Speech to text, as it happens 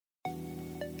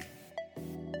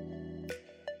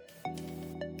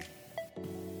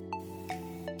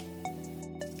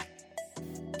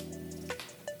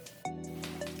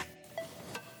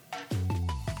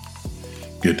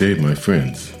Good day, my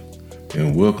friends,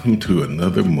 and welcome to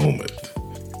another moment,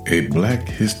 a Black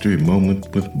History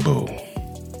Moment with Bo.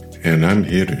 And I'm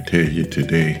here to tell you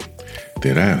today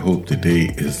that I hope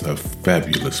today is a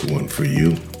fabulous one for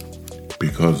you,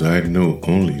 because I know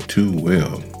only too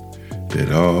well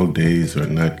that all days are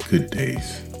not good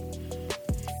days,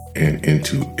 and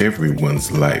into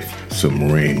everyone's life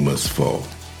some rain must fall.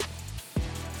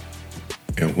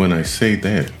 And when I say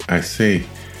that, I say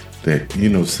that,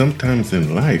 sometimes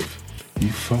in life, you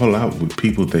fall out with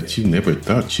people that you never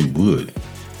thought you would.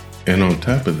 And on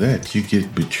top of that, you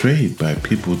get betrayed by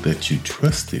people that you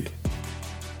trusted.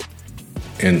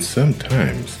 And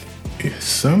sometimes,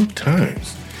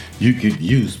 you get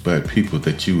used by people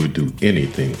that you would do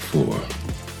anything for.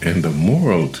 And the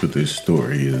moral to this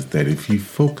story is that if you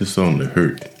focus on the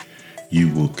hurt, you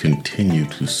will continue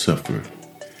to suffer.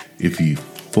 If you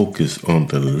focus on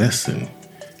the lesson,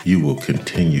 you will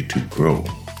continue to grow.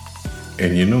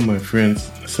 And my friends,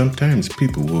 sometimes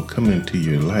people will come into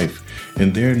your life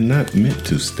and they're not meant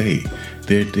to stay.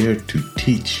 They're there to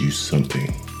teach you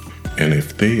something. And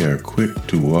if they are quick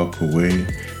to walk away,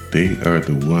 they are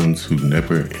the ones who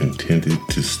never intended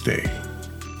to stay.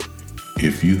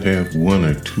 If you have one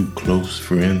or two close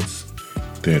friends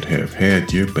that have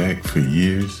had your back for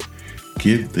years,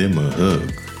 give them a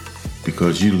hug,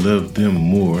 because you love them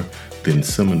more than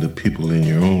some of the people in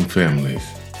your own families.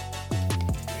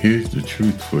 Here's the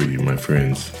truth for you, my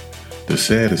friends. The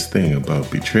saddest thing about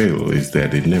betrayal is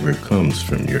that it never comes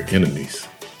from your enemies,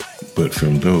 but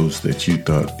from those that you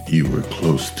thought you were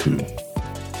close to.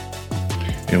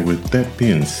 And with that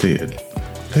being said,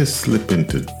 let's slip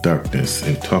into darkness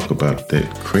and talk about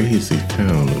that crazy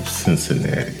town of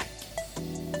Cincinnati.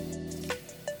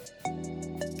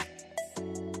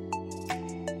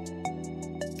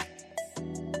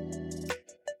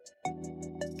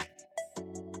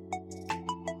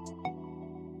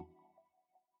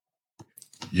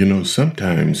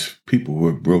 Sometimes people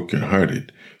were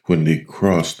brokenhearted when they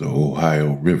crossed the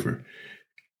Ohio River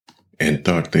and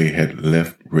thought they had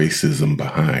left racism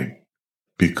behind,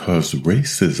 because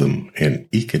racism and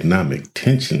economic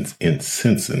tensions in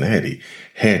Cincinnati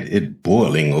had it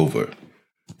boiling over.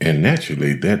 And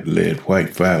naturally, that led white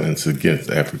violence against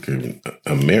African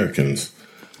Americans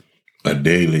a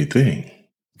daily thing.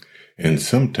 And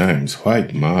sometimes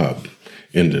white mob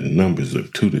in the numbers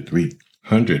of 200 to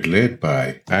 300, led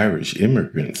by Irish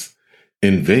immigrants,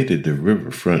 invaded the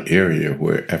riverfront area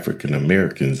where African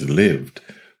Americans lived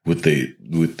with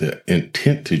the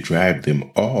intent to drive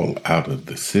them all out of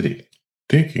the city,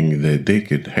 thinking that they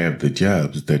could have the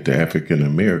jobs that the African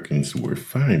Americans were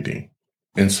finding.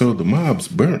 And so the mobs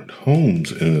burnt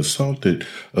homes and assaulted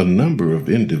a number of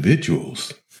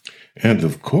individuals. And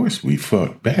of course we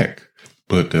fought back,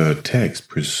 but the attacks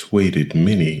persuaded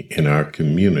many in our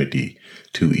community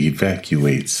to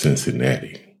evacuate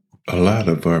Cincinnati. A lot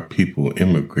of our people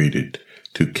immigrated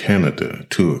to Canada,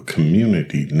 to a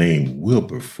community named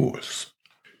Wilberforce,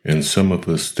 and some of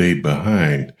us stayed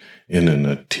behind in an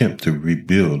attempt to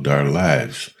rebuild our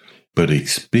lives, but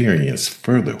experienced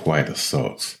further white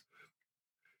assaults.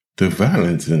 The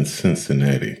violence in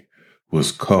Cincinnati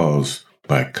was caused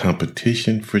by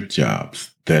competition for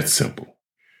jobs. That's simple.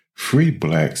 Free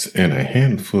blacks and a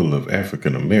handful of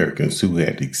African Americans who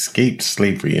had escaped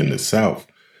slavery in the South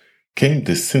came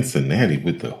to Cincinnati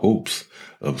with the hopes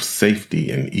of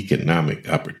safety and economic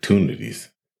opportunities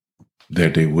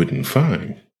that they wouldn't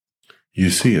find. You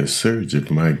see, a surge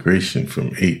of migration from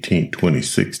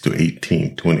 1826 to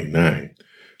 1829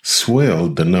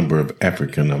 swelled the number of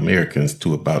African Americans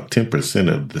to about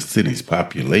 10% of the city's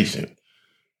population.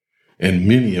 And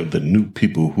many of the new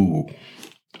people who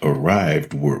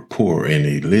arrived were poor and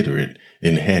illiterate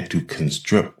and had to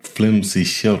construct flimsy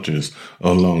shelters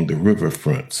along the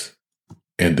riverfronts.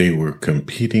 And they were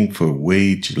competing for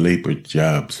wage labor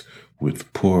jobs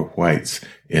with poor whites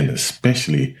and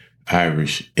especially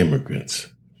Irish immigrants.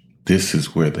 This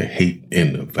is where the hate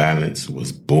and the violence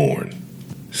was born.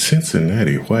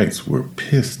 Cincinnati whites were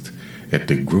pissed at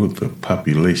the growth of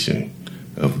population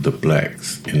of the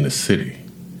blacks in the city.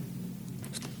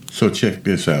 So check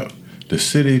this out. The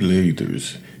city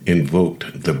leaders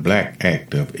invoked the Black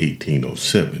Act of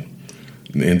 1807,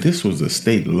 and this was a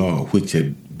state law which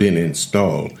had been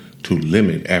installed to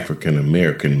limit African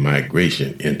American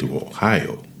migration into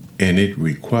Ohio, and it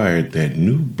required that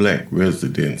new black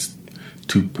residents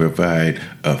to provide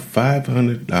a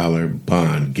 $500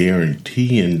 bond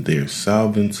guaranteeing their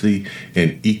solvency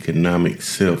and economic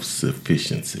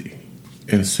self-sufficiency.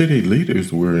 And city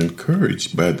leaders were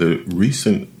encouraged by the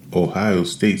recent Ohio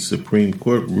State Supreme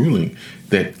Court ruling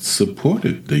that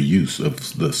supported the use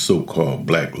of the so-called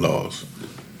black laws.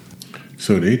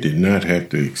 So they did not have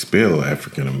to expel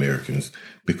African Americans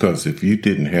because if you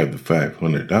didn't have the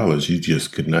 $500, you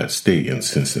just could not stay in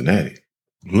Cincinnati.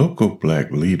 Local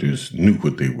black leaders knew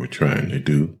what they were trying to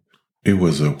do. It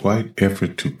was a white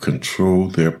effort to control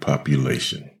their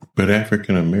population. But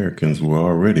African Americans were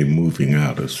already moving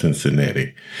out of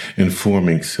Cincinnati and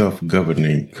forming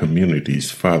self-governing communities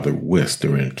farther west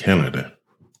or in Canada.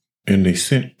 And they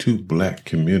sent 2 black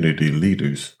community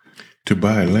leaders to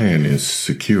buy land and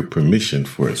secure permission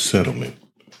for a settlement.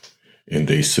 And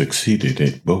they succeeded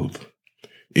at both,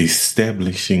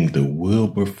 establishing the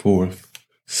Wilberforce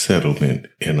settlement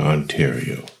in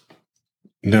Ontario.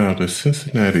 Now, the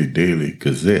Cincinnati Daily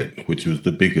Gazette, which was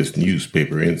the biggest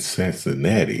newspaper in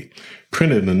Cincinnati,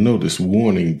 printed a notice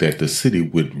warning that the city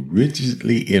would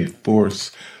rigidly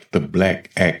enforce the Black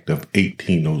Act of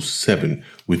 1807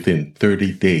 within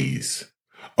 30 days.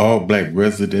 All black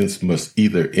residents must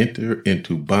either enter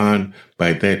into bond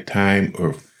by that time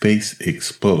or face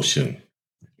expulsion.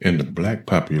 And the black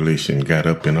population got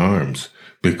up in arms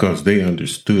because they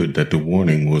understood that the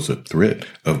warning was a threat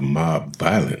of mob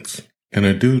violence. And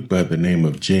a dude by the name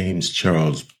of James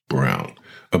Charles Brown,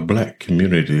 a black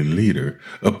community leader,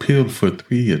 appealed for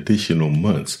 3 additional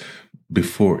months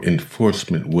before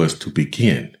enforcement was to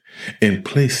begin, and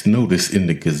placed notice in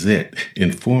the Gazette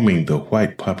informing the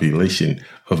white population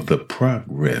of the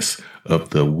progress of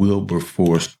the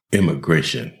Wilberforce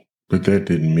immigration. But that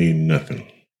didn't mean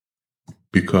nothing,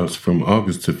 because from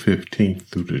August the 15th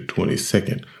through the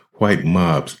 22nd, white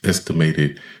mobs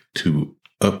estimated to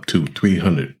up to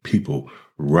 300 people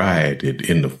rioted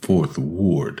in the 4th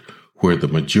Ward, where the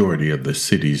majority of the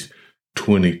city's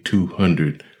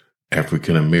 2,200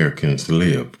 African Americans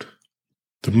lived.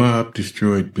 The mob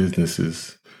destroyed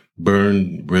businesses,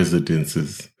 burned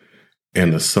residences,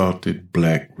 and assaulted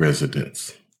black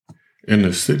residents. And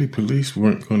the city police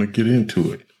weren't going to get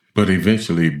into it, but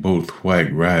eventually both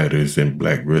white rioters and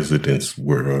black residents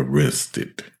were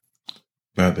arrested.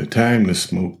 By the time the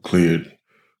smoke cleared,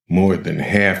 more than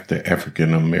half the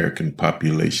African American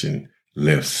population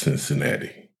left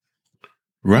Cincinnati.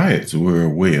 Riots were a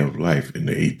way of life in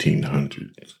the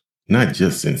 1800s, not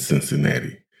just in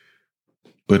Cincinnati,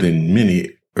 but in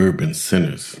many urban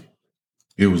centers.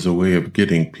 It was a way of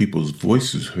getting people's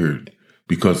voices heard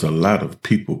because a lot of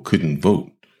people couldn't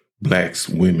vote, blacks,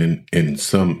 women, and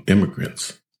some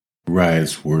immigrants.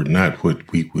 Riots were not what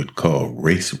we would call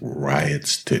race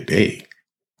riots today,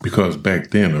 because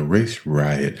back then a race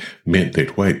riot meant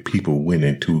that white people went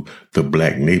into the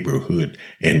black neighborhood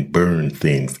and burned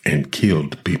things and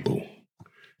killed people.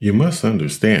 You must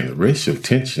understand, racial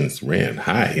tensions ran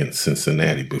high in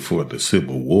Cincinnati before the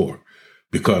Civil War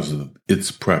because of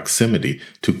its proximity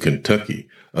to Kentucky,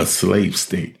 a slave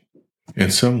state.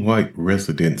 And some white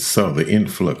residents saw the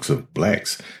influx of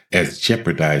blacks as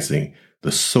jeopardizing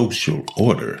the social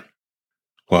order,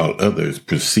 while others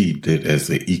perceived it as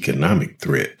an economic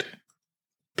threat.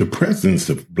 The presence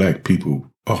of black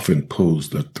people often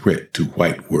posed a threat to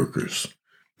white workers.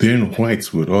 Then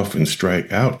whites would often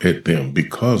strike out at them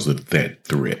because of that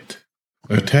threat.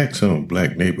 Attacks on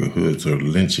black neighborhoods or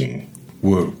lynching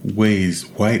were ways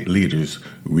white leaders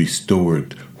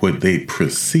restored what they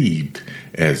perceived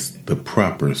as the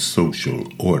proper social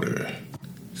order.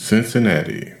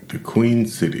 Cincinnati, the Queen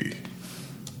City.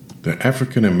 The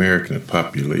African American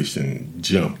population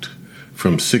jumped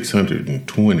from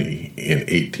 620 in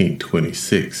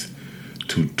 1826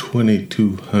 to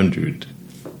 2,200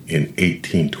 in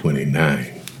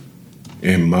 1829.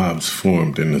 And mobs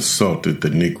formed and assaulted the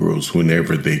Negroes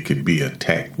whenever they could be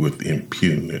attacked with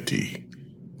impunity.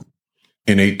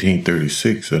 In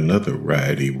 1836, another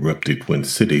riot erupted when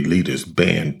city leaders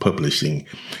banned publishing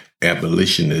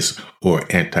abolitionist or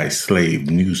anti-slave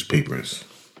newspapers.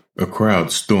 A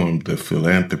crowd stormed the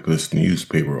Philanthropist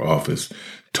newspaper office,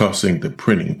 tossing the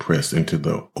printing press into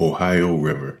the Ohio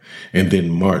River, and then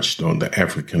marched on the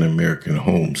African American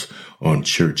homes on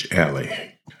Church Alley.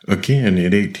 Again,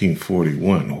 in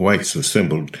 1841, whites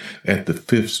assembled at the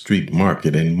 5th Street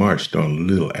Market and marched on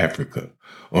Little Africa,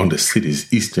 on the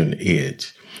city's eastern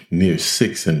edge, near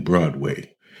 6th and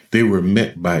Broadway. They were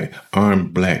met by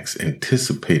armed blacks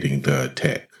anticipating the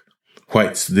attack.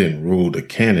 Whites then rolled a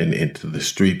cannon into the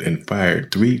street and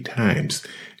fired 3 times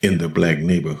in the black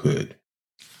neighborhood.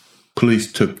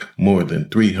 Police took more than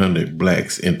 300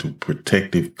 blacks into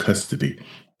protective custody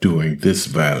during this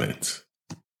violence.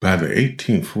 By the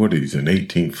 1840s and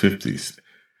 1850s,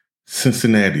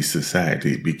 Cincinnati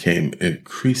society became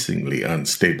increasingly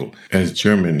unstable as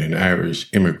German and Irish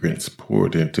immigrants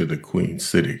poured into the Queen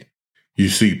City. You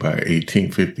see, by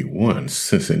 1851,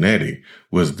 Cincinnati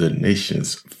was the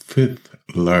nation's 5th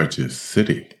largest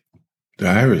city. The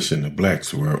Irish and the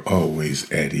blacks were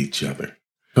always at each other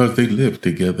because they lived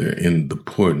together in the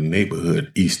poor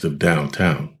neighborhood east of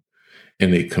downtown,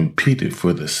 and they competed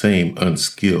for the same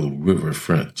unskilled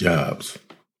riverfront jobs.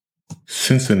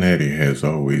 Cincinnati has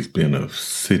always been a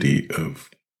city of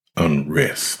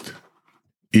unrest,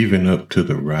 even up to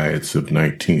the riots of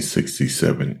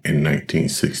 1967 and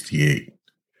 1968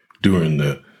 during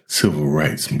the Civil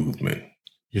Rights Movement.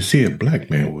 You see, a black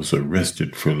man was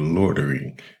arrested for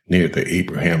loitering near the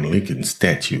Abraham Lincoln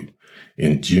statue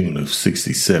in June of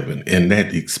 67, and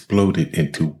that exploded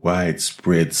into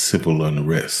widespread civil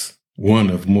unrest, one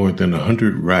of more than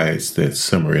 100 riots that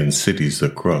summer in cities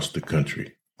across the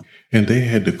country. And they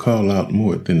had to call out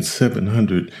more than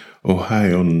 700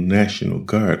 Ohio National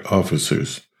Guard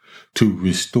officers to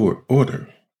restore order.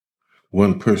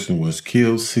 One person was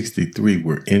killed, 63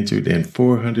 were injured, and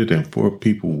 404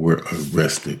 people were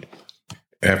arrested.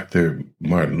 After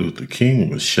Martin Luther King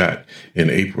was shot in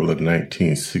April of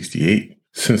 1968,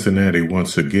 Cincinnati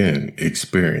once again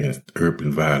experienced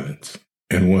urban violence.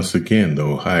 And once again, the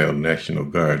Ohio National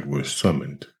Guard were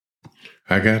summoned.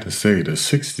 I gotta say, the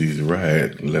 60s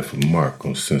riot left a mark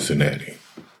on Cincinnati.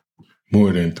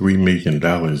 More than $3 million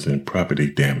in property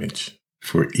damage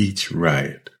for each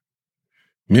riot.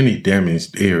 Many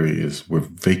damaged areas were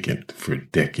vacant for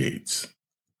decades.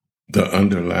 The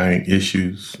underlying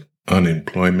issues,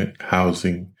 unemployment,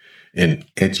 housing, and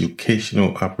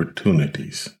educational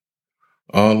opportunities,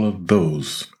 all of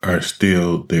those are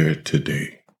still there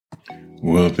today.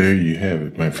 Well, there you have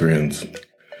it, my friends.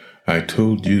 I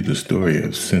told you the story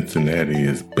of Cincinnati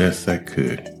as best I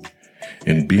could.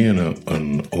 And being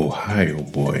an Ohio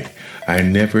boy, I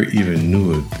never even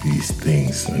knew of these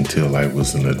things until I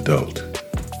was an adult.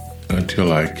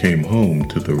 Until I came home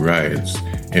to the riots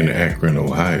in Akron,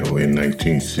 Ohio in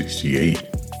 1968.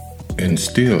 And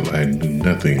still I knew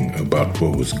nothing about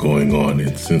what was going on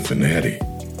in Cincinnati.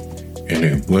 And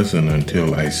it wasn't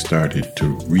until I started to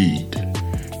read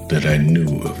that I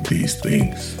knew of these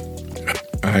things.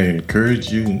 I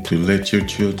encourage you to let your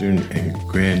children and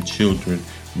grandchildren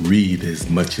read as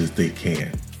much as they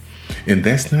can. And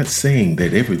that's not saying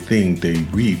that everything they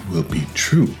read will be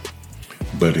true,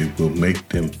 but it will make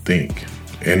them think,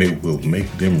 and it will make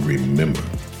them remember.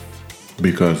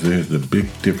 Because there's a big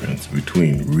difference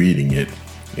between reading it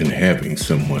and having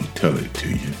someone tell it to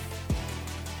you.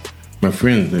 My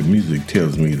friends, the music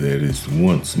tells me that it's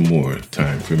once more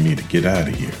time for me to get out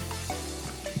of here.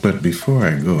 But before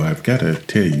I go, I've got to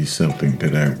tell you something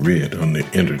that I read on the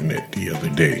internet the other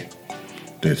day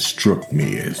that struck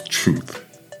me as truth.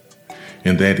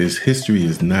 And that is, history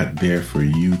is not there for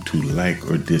you to like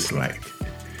or dislike.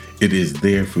 It is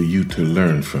there for you to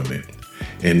learn from it.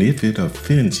 And if it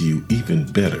offends you,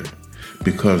 even better,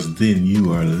 because then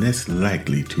you are less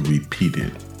likely to repeat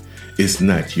it. It's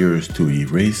not yours to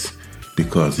erase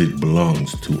because it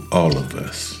belongs to all of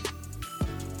us.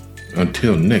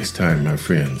 Until next time, my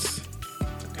friends,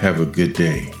 have a good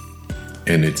day.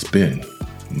 And it's been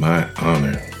my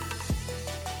honor.